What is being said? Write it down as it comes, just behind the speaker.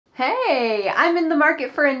Hey, I'm in the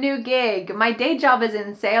market for a new gig. My day job is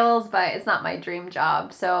in sales, but it's not my dream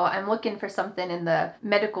job. So I'm looking for something in the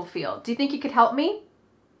medical field. Do you think you could help me?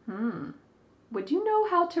 Would you know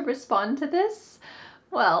how to respond to this?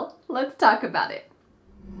 Well, let's talk about it.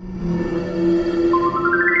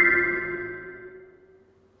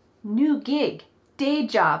 New gig, day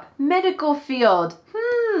job, medical field.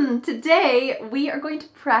 Today we are going to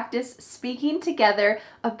practice speaking together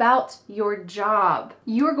about your job.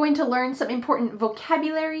 You are going to learn some important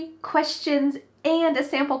vocabulary, questions, and a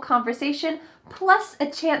sample conversation, plus a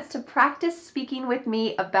chance to practice speaking with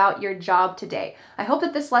me about your job today. I hope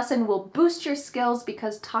that this lesson will boost your skills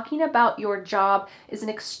because talking about your job is an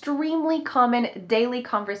extremely common daily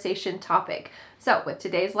conversation topic. So with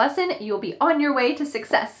today's lesson, you'll be on your way to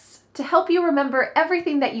success. To help you remember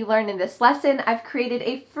everything that you learned in this lesson, I've created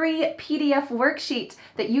a free PDF worksheet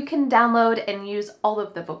that you can download and use all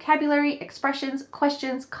of the vocabulary, expressions,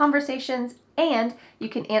 questions, conversations, and you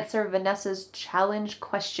can answer Vanessa's challenge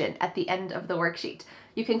question at the end of the worksheet.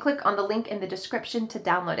 You can click on the link in the description to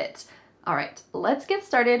download it. All right, let's get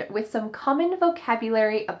started with some common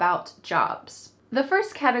vocabulary about jobs. The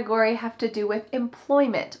first category have to do with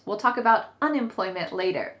employment. We'll talk about unemployment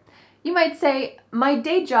later. You might say, my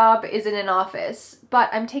day job is in an office, but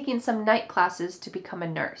I'm taking some night classes to become a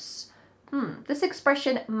nurse. This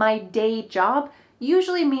expression, my day job,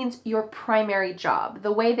 usually means your primary job,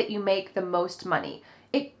 the way that you make the most money.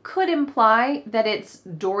 It could imply that it's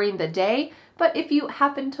during the day, but if you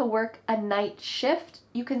happen to work a night shift,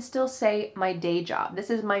 you can still say my day job. This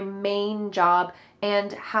is my main job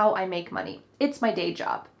and how I make money. It's my day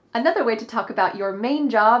job. Another way to talk about your main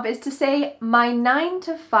job is to say, my 9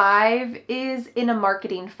 to 5 is in a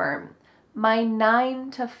marketing firm. My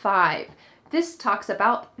 9 to 5. This talks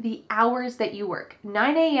about the hours that you work,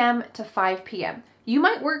 9 a.m. to 5 p.m. You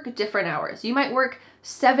might work different hours. You might work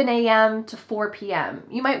 7 a.m. to 4 p.m.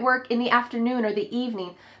 You might work in the afternoon or the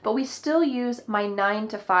evening, but we still use my 9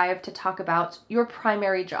 to 5 to talk about your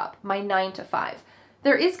primary job, my 9 to 5.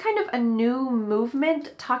 There is kind of a new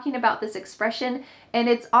movement talking about this expression, and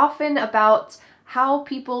it's often about how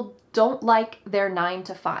people don't like their 9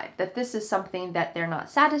 to 5, that this is something that they're not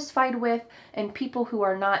satisfied with, and people who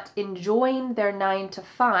are not enjoying their 9 to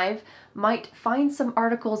 5 might find some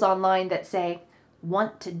articles online that say,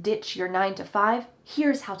 want to ditch your 9 to 5?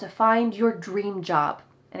 Here's how to find your dream job.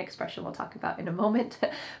 An expression we'll talk about in a moment.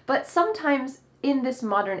 But sometimes in this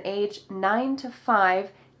modern age, 9 to 5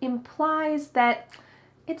 implies that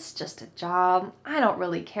it's just a job. I don't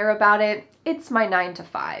really care about it. It's my 9 to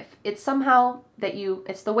 5. It's somehow that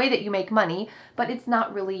it's the way that you make money, but it's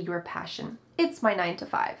not really your passion. It's my 9 to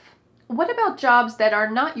 5. What about jobs that are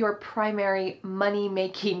not your primary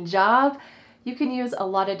money-making job? You can use a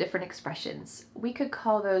lot of different expressions. We could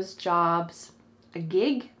call those jobs a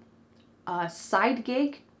gig, a side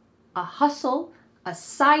gig, a hustle, a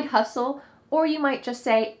side hustle, or you might just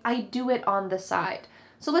say, I do it on the side.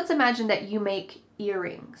 So let's imagine that you make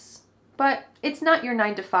earrings, but it's not your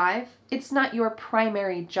 9 to 5. It's not your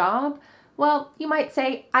primary job. Well, you might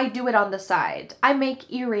say, I do it on the side. I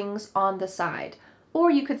make earrings on the side.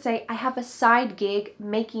 Or you could say, I have a side gig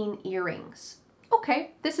making earrings.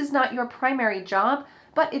 Okay, this is not your primary job,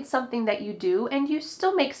 but it's something that you do and you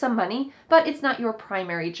still make some money, but it's not your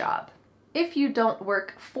primary job. If you don't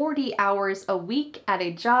work 40 hours a week at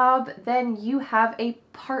a job, then you have a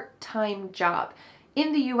part-time job.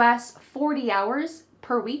 In the US, 40 hours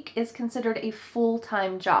per week is considered a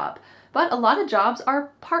full-time job, but a lot of jobs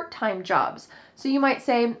are part-time jobs. So you might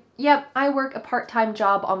say, yep, I work a part-time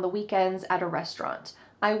job on the weekends at a restaurant.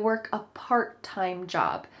 I work a part-time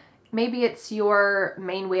job. Maybe it's your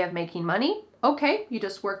main way of making money. Okay, you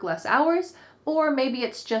just work less hours. Or maybe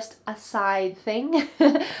it's just a side thing.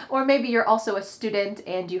 Or maybe you're also a student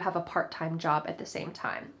and you have a part-time job at the same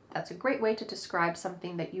time. That's a great way to describe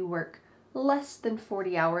something that you work less than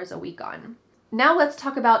 40 hours a week on. Now let's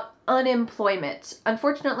talk about unemployment.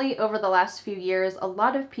 Unfortunately, over the last few years, a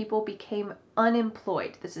lot of people became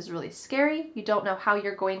unemployed. This is really scary. You don't know how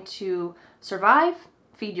you're going to survive,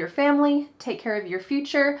 feed your family, take care of your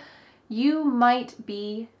future. You might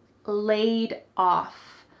be laid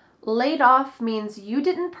off. Laid off means you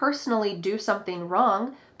didn't personally do something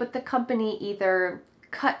wrong, but the company either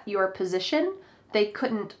cut your position, they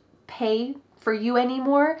couldn't pay for you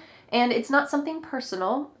anymore, and it's not something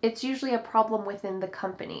personal, it's usually a problem within the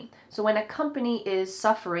company. So when a company is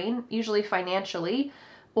suffering, usually financially,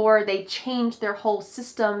 or they change their whole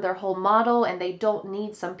system, their whole model, and they don't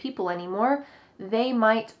need some people anymore, they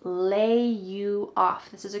might lay you off.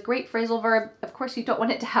 This is a great phrasal verb. Of course, you don't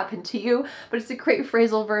want it to happen to you, but it's a great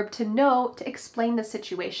phrasal verb to know to explain the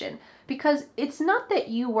situation, because it's not that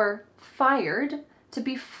you were fired. To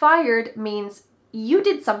be fired means you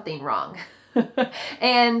did something wrong.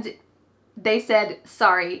 And they said,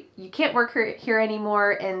 sorry, you can't work here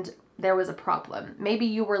anymore, and there was a problem. Maybe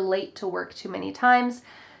you were late to work too many times.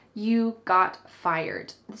 You got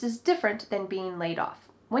fired. This is different than being laid off.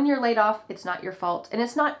 When you're laid off, it's not your fault, and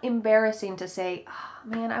it's not embarrassing to say, oh,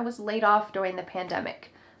 man, I was laid off during the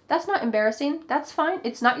pandemic. That's not embarrassing. That's fine.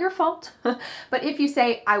 It's not your fault. But if you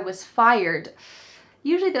say, I was fired,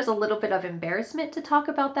 usually there's a little bit of embarrassment to talk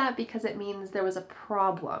about that because it means there was a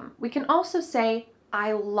problem. We can also say,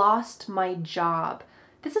 I lost my job.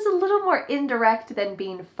 This is a little more indirect than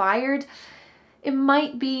being fired. It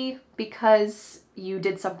might be because you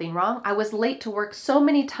did something wrong. I was late to work so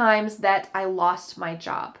many times that I lost my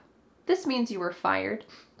job. This means you were fired,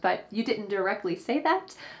 but you didn't directly say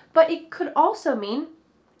that. But it could also mean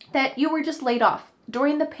that you were just laid off.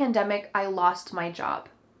 During the pandemic, I lost my job.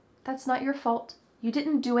 That's not your fault. You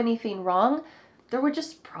didn't do anything wrong. There were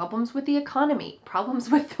just problems with the economy, problems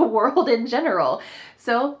with the world in general.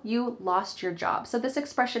 So you lost your job. So this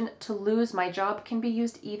expression, to lose my job, can be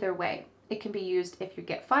used either way. It can be used if you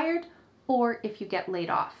get fired or if you get laid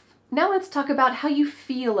off. Now let's talk about how you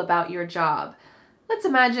feel about your job. Let's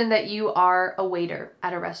imagine that you are a waiter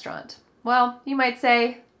at a restaurant. Well, you might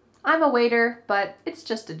say, I'm a waiter, but it's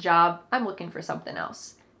just a job. I'm looking for something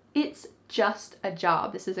else. It's just a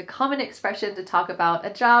job. This is a common expression to talk about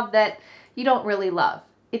a job that you don't really love.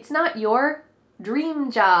 It's not your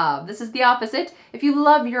dream job. This is the opposite. If you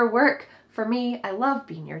love your work, for me, I love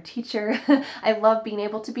being your teacher. I love being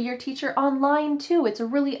able to be your teacher online too. It's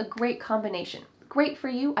really a great combination. Great for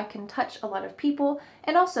you. I can touch a lot of people,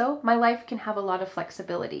 and also my life can have a lot of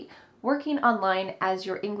flexibility. Working online as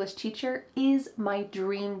your English teacher is my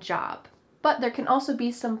dream job. But there can also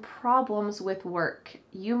be some problems with work.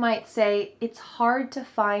 You might say it's hard to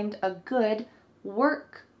find a good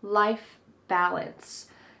work-life balance.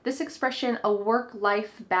 This expression, a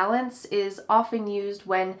work-life balance, is often used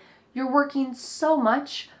when you're working so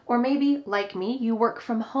much, or maybe, like me, you work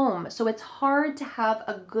from home. So it's hard to have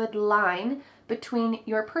a good line between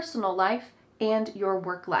your personal life and your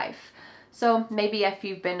work life. So maybe if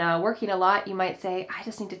you've been working a lot, you might say, I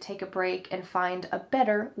just need to take a break and find a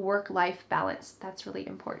better work-life balance. That's really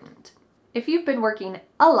important. If you've been working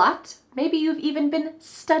a lot, maybe you've even been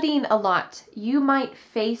studying a lot, you might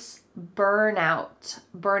face burnout.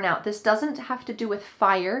 Burnout. This doesn't have to do with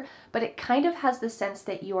fire, but it kind of has the sense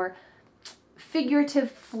that your figurative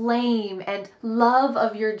flame and love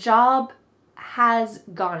of your job has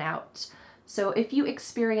gone out. So if you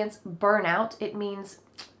experience burnout, it means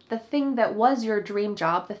the thing that was your dream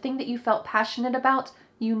job, the thing that you felt passionate about,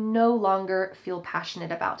 you no longer feel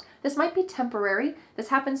passionate about. This might be temporary. This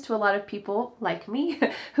happens to a lot of people like me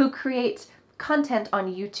who create content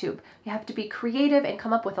on YouTube. You have to be creative and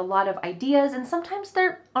come up with a lot of ideas, and sometimes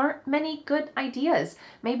there aren't many good ideas.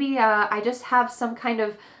 Maybe I just have some kind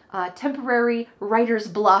of temporary writer's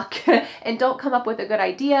block and don't come up with a good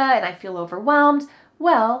idea and I feel overwhelmed.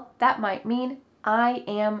 Well, that might mean I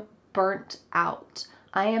am burnt out.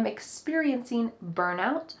 I am experiencing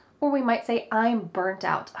burnout, or we might say I'm burnt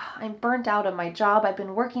out. I'm burnt out on my job. I've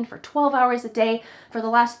been working for 12 hours a day for the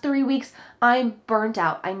last 3 weeks. I'm burnt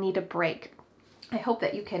out. I need a break. I hope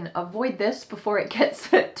that you can avoid this before it gets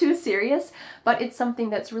too serious, but it's something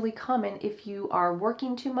that's really common if you are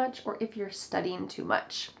working too much or if you're studying too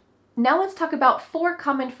much. Now let's talk about 4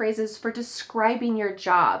 common phrases for describing your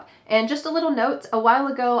job. And just a little note, a while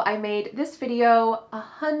ago I made this video,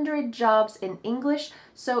 100 jobs in English.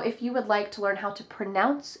 So if you would like to learn how to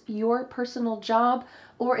pronounce your personal job,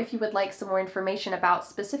 or if you would like some more information about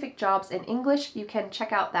specific jobs in English, you can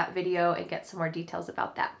check out that video and get some more details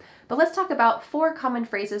about that. But let's talk about 4 common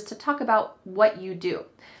phrases to talk about what you do.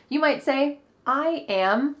 You might say, I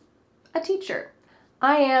am a teacher.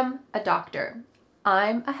 I am a doctor.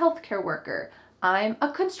 I'm a healthcare worker. I'm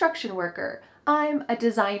a construction worker. I'm a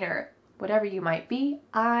designer. Whatever you might be,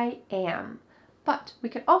 I am. But we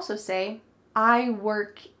could also say, I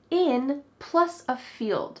work in plus a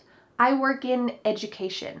field. I work in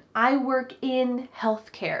education. I work in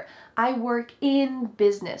healthcare. I work in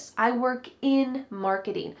business. I work in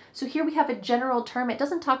marketing. So here we have a general term. It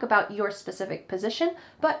doesn't talk about your specific position,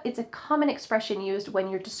 but it's a common expression used when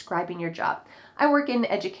you're describing your job. I work in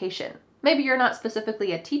education. Maybe you're not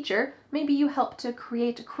specifically a teacher. Maybe you help to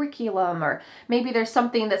create a curriculum, or maybe there's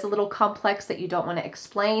something that's a little complex that you don't want to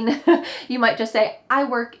explain. You might just say, I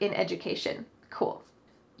work in education. Cool.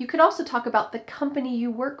 You could also talk about the company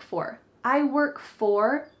you work for. I work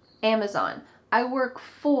for Amazon. I work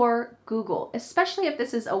for Google, especially if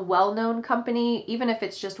this is a well-known company, even if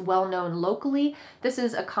it's just well-known locally, this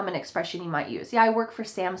is a common expression you might use. Yeah, I work for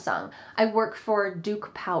Samsung. I work for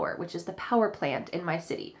Duke Power, which is the power plant in my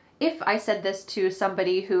city. If I said this to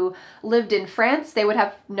somebody who lived in France, they would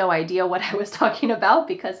have no idea what I was talking about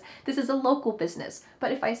because this is a local business.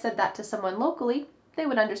 But if I said that to someone locally, they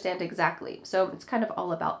would understand exactly. So it's kind of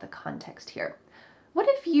all about the context here. What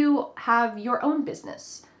if you have your own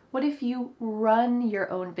business? What if you run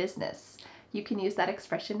your own business? You can use that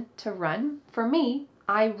expression to run. For me,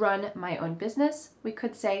 I run my own business. We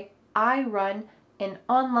could say, I run an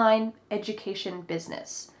online education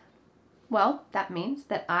business. Well, that means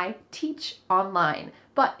that I teach online,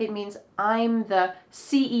 but it means I'm the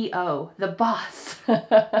CEO, the boss.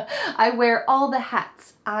 I wear all the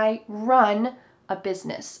hats. I run a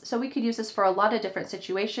business. So we could use this for a lot of different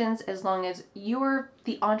situations as long as you're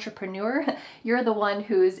the entrepreneur, you're the one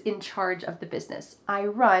who's in charge of the business. I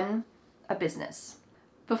run a business.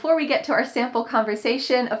 Before we get to our sample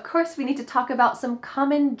conversation, of course, we need to talk about some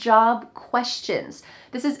common job questions.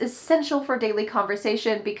 This is essential for daily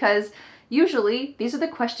conversation because usually these are the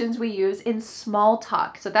questions we use in small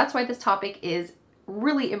talk. So that's why this topic is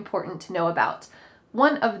really important to know about.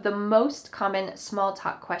 One of the most common small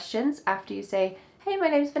talk questions after you say, hey, my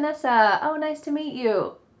name's Vanessa. Oh, nice to meet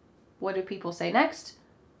you. What do people say next?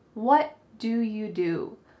 What do you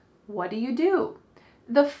do? What do you do?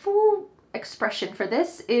 The full expression for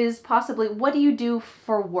this is possibly, what do you do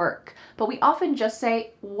for work? But we often just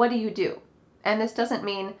say, what do you do? And this doesn't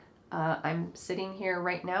mean, I'm sitting here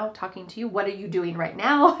right now talking to you. What are you doing right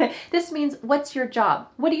now? This means, what's your job?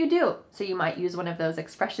 What do you do? So you might use one of those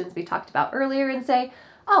expressions we talked about earlier and say,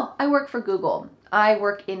 oh, I work for Google. I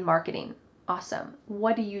work in marketing. Awesome.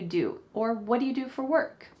 What do you do? Or what do you do for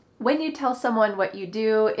work? When you tell someone what you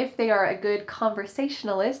do, if they are a good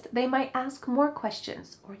conversationalist, they might ask more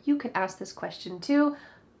questions. Or you could ask this question too.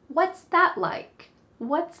 What's that like?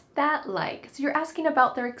 What's that like? So you're asking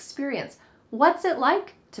about their experience. What's it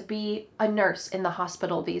like to be a nurse in the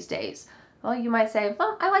hospital these days? Well, you might say,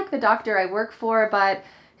 well, I like the doctor I work for, but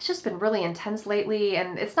it's just been really intense lately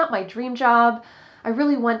and it's not my dream job. I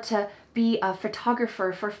really want to be a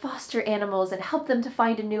photographer for foster animals and help them to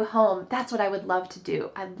find a new home. That's what I would love to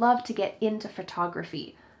do. I'd love to get into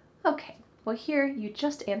photography. Okay, well here you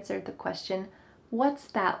just answered the question, what's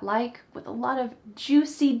that like? With a lot of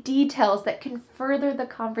juicy details that can further the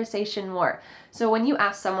conversation more. So when you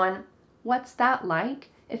ask someone, what's that like?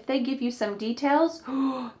 If they give you some details,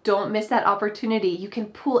 don't miss that opportunity. You can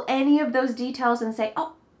pull any of those details and say,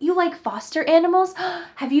 oh, you like foster animals?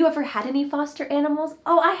 Have you ever had any foster animals?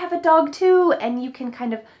 Oh, I have a dog too. And you can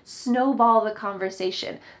kind of snowball the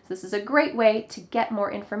conversation. So this is a great way to get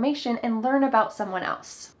more information and learn about someone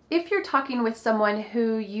else. If you're talking with someone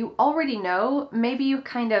who you already know, maybe you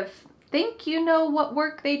kind of think you know what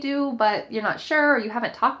work they do, but you're not sure, or you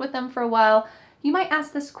haven't talked with them for a while, you might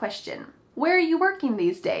ask this question. Where are you working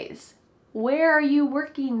these days? Where are you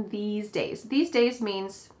working these days? These days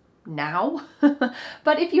means now.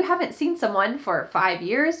 But if you haven't seen someone for 5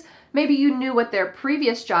 years, maybe you knew what their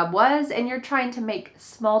previous job was and you're trying to make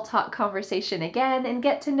small talk conversation again and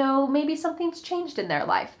get to know maybe something's changed in their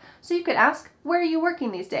life. So you could ask, where are you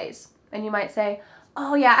working these days? And you might say,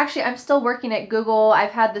 oh yeah, actually I'm still working at Google.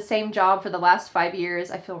 I've had the same job for the last 5 years.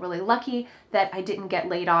 I feel really lucky that I didn't get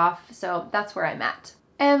laid off. So that's where I'm at.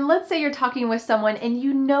 And let's say you're talking with someone and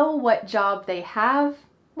you know what job they have.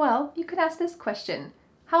 Well, you could ask this question.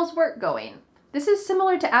 How's work going? This is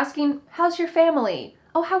similar to asking, how's your family?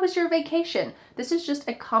 Oh, how was your vacation? This is just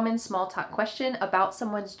a common small talk question about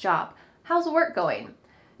someone's job. How's work going?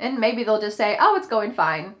 And maybe they'll just say, oh, it's going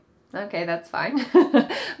fine. Okay, that's fine.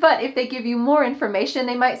 But if they give you more information,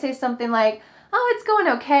 they might say something like, oh, it's going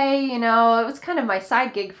okay. You know, it was kind of my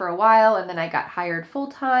side gig for a while and then I got hired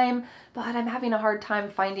full-time, but I'm having a hard time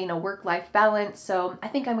finding a work-life balance. So I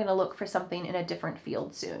think I'm going to look for something in a different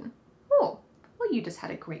field soon. Oh, well, you just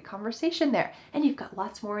had a great conversation there and you've got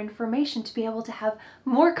lots more information to be able to have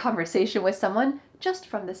more conversation with someone just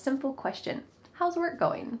from the simple question, how's work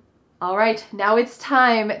going? All right, now it's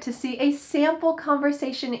time to see a sample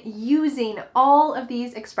conversation using all of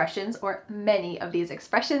these expressions, or many of these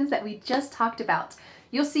expressions that we just talked about.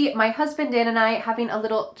 You'll see my husband Dan and I having a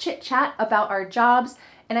little chit chat about our jobs,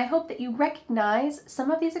 and I hope that you recognize some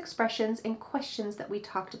of these expressions and questions that we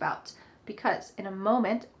talked about, because in a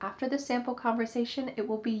moment after the sample conversation, it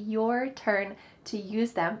will be your turn to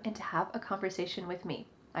use them and to have a conversation with me.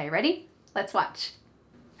 Are you ready? Let's watch.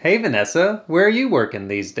 Hey Vanessa, where are you working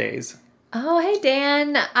these days? Oh, hey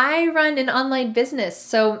Dan. I run an online business,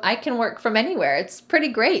 so I can work from anywhere. It's pretty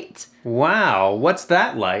great. Wow, what's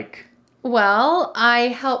that like? Well, I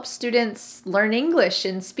help students learn English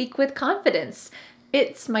and speak with confidence.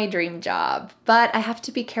 It's my dream job, but I have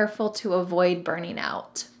to be careful to avoid burning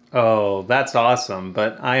out. Oh, that's awesome,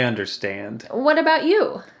 but I understand. What about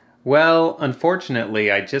you? Well,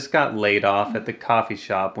 unfortunately, I just got laid off at the coffee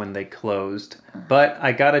shop when they closed, but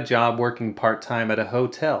I got a job working part-time at a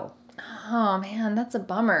hotel. Oh man, that's a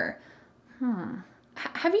bummer.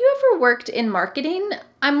 Have you ever worked in marketing?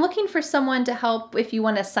 I'm looking for someone to help if you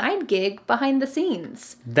want a side gig behind the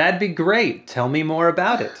scenes. That'd be great. Tell me more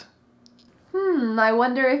about it. I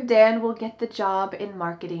wonder if Dan will get the job in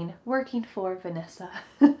marketing, working for Vanessa.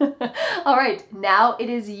 All right, now it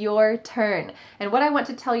is your turn. And what I want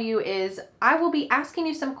to tell you is I will be asking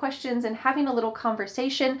you some questions and having a little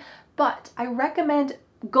conversation, but I recommend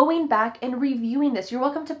going back and reviewing this. You're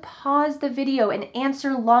welcome to pause the video and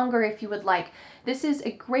answer longer if you would like. This is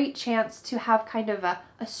a great chance to have kind of a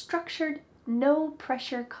structured, no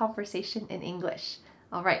pressure conversation in English.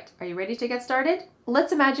 All right, are you ready to get started?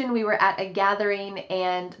 Let's imagine we were at a gathering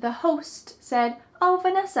and the host said, "Oh,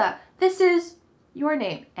 Vanessa, this is your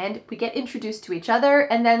name." And we get introduced to each other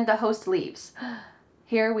and then the host leaves.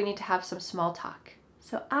 Here we need to have some small talk.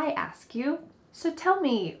 So I ask you, so tell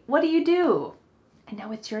me, what do you do? And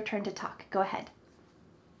now it's your turn to talk. Go ahead.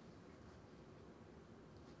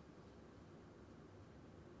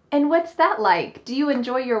 And what's that like? Do you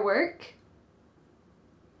enjoy your work?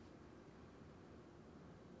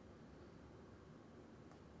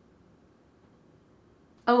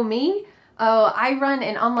 Oh, me? Oh, I run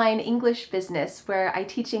an online English business where I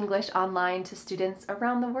teach English online to students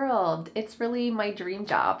around the world. It's really my dream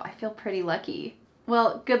job. I feel pretty lucky.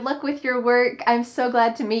 Well, good luck with your work. I'm so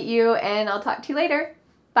glad to meet you, and I'll talk to you later.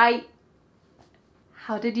 Bye.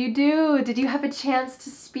 How did you do? Did you have a chance to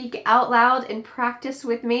speak out loud and practice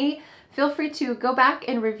with me? Feel free to go back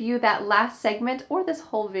and review that last segment or this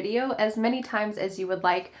whole video as many times as you would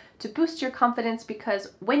like to boost your confidence,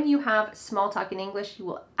 because when you have small talk in English, you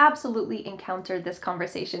will absolutely encounter this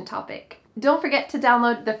conversation topic. Don't forget to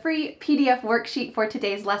download the free PDF worksheet for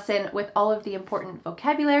today's lesson with all of the important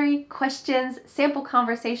vocabulary, questions, sample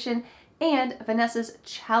conversation, and Vanessa's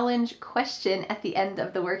challenge question at the end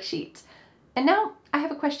of the worksheet. And now I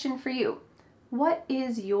have a question for you. What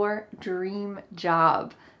is your dream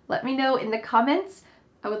job? Let me know in the comments.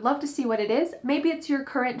 I would love to see what it is. Maybe it's your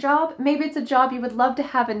current job. Maybe it's a job you would love to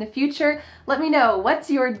have in the future. Let me know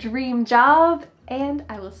what's your dream job, and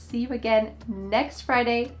I will see you again next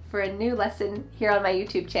Friday for a new lesson here on my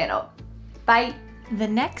YouTube channel. Bye. The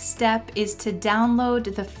next step is to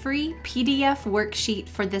download the free PDF worksheet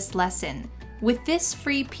for this lesson. With this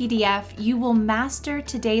free PDF, you will master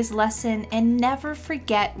today's lesson and never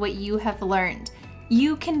forget what you have learned.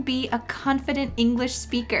 You can be a confident English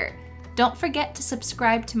speaker. Don't forget to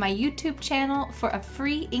subscribe to my YouTube channel for a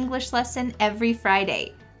free English lesson every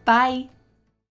Friday. Bye!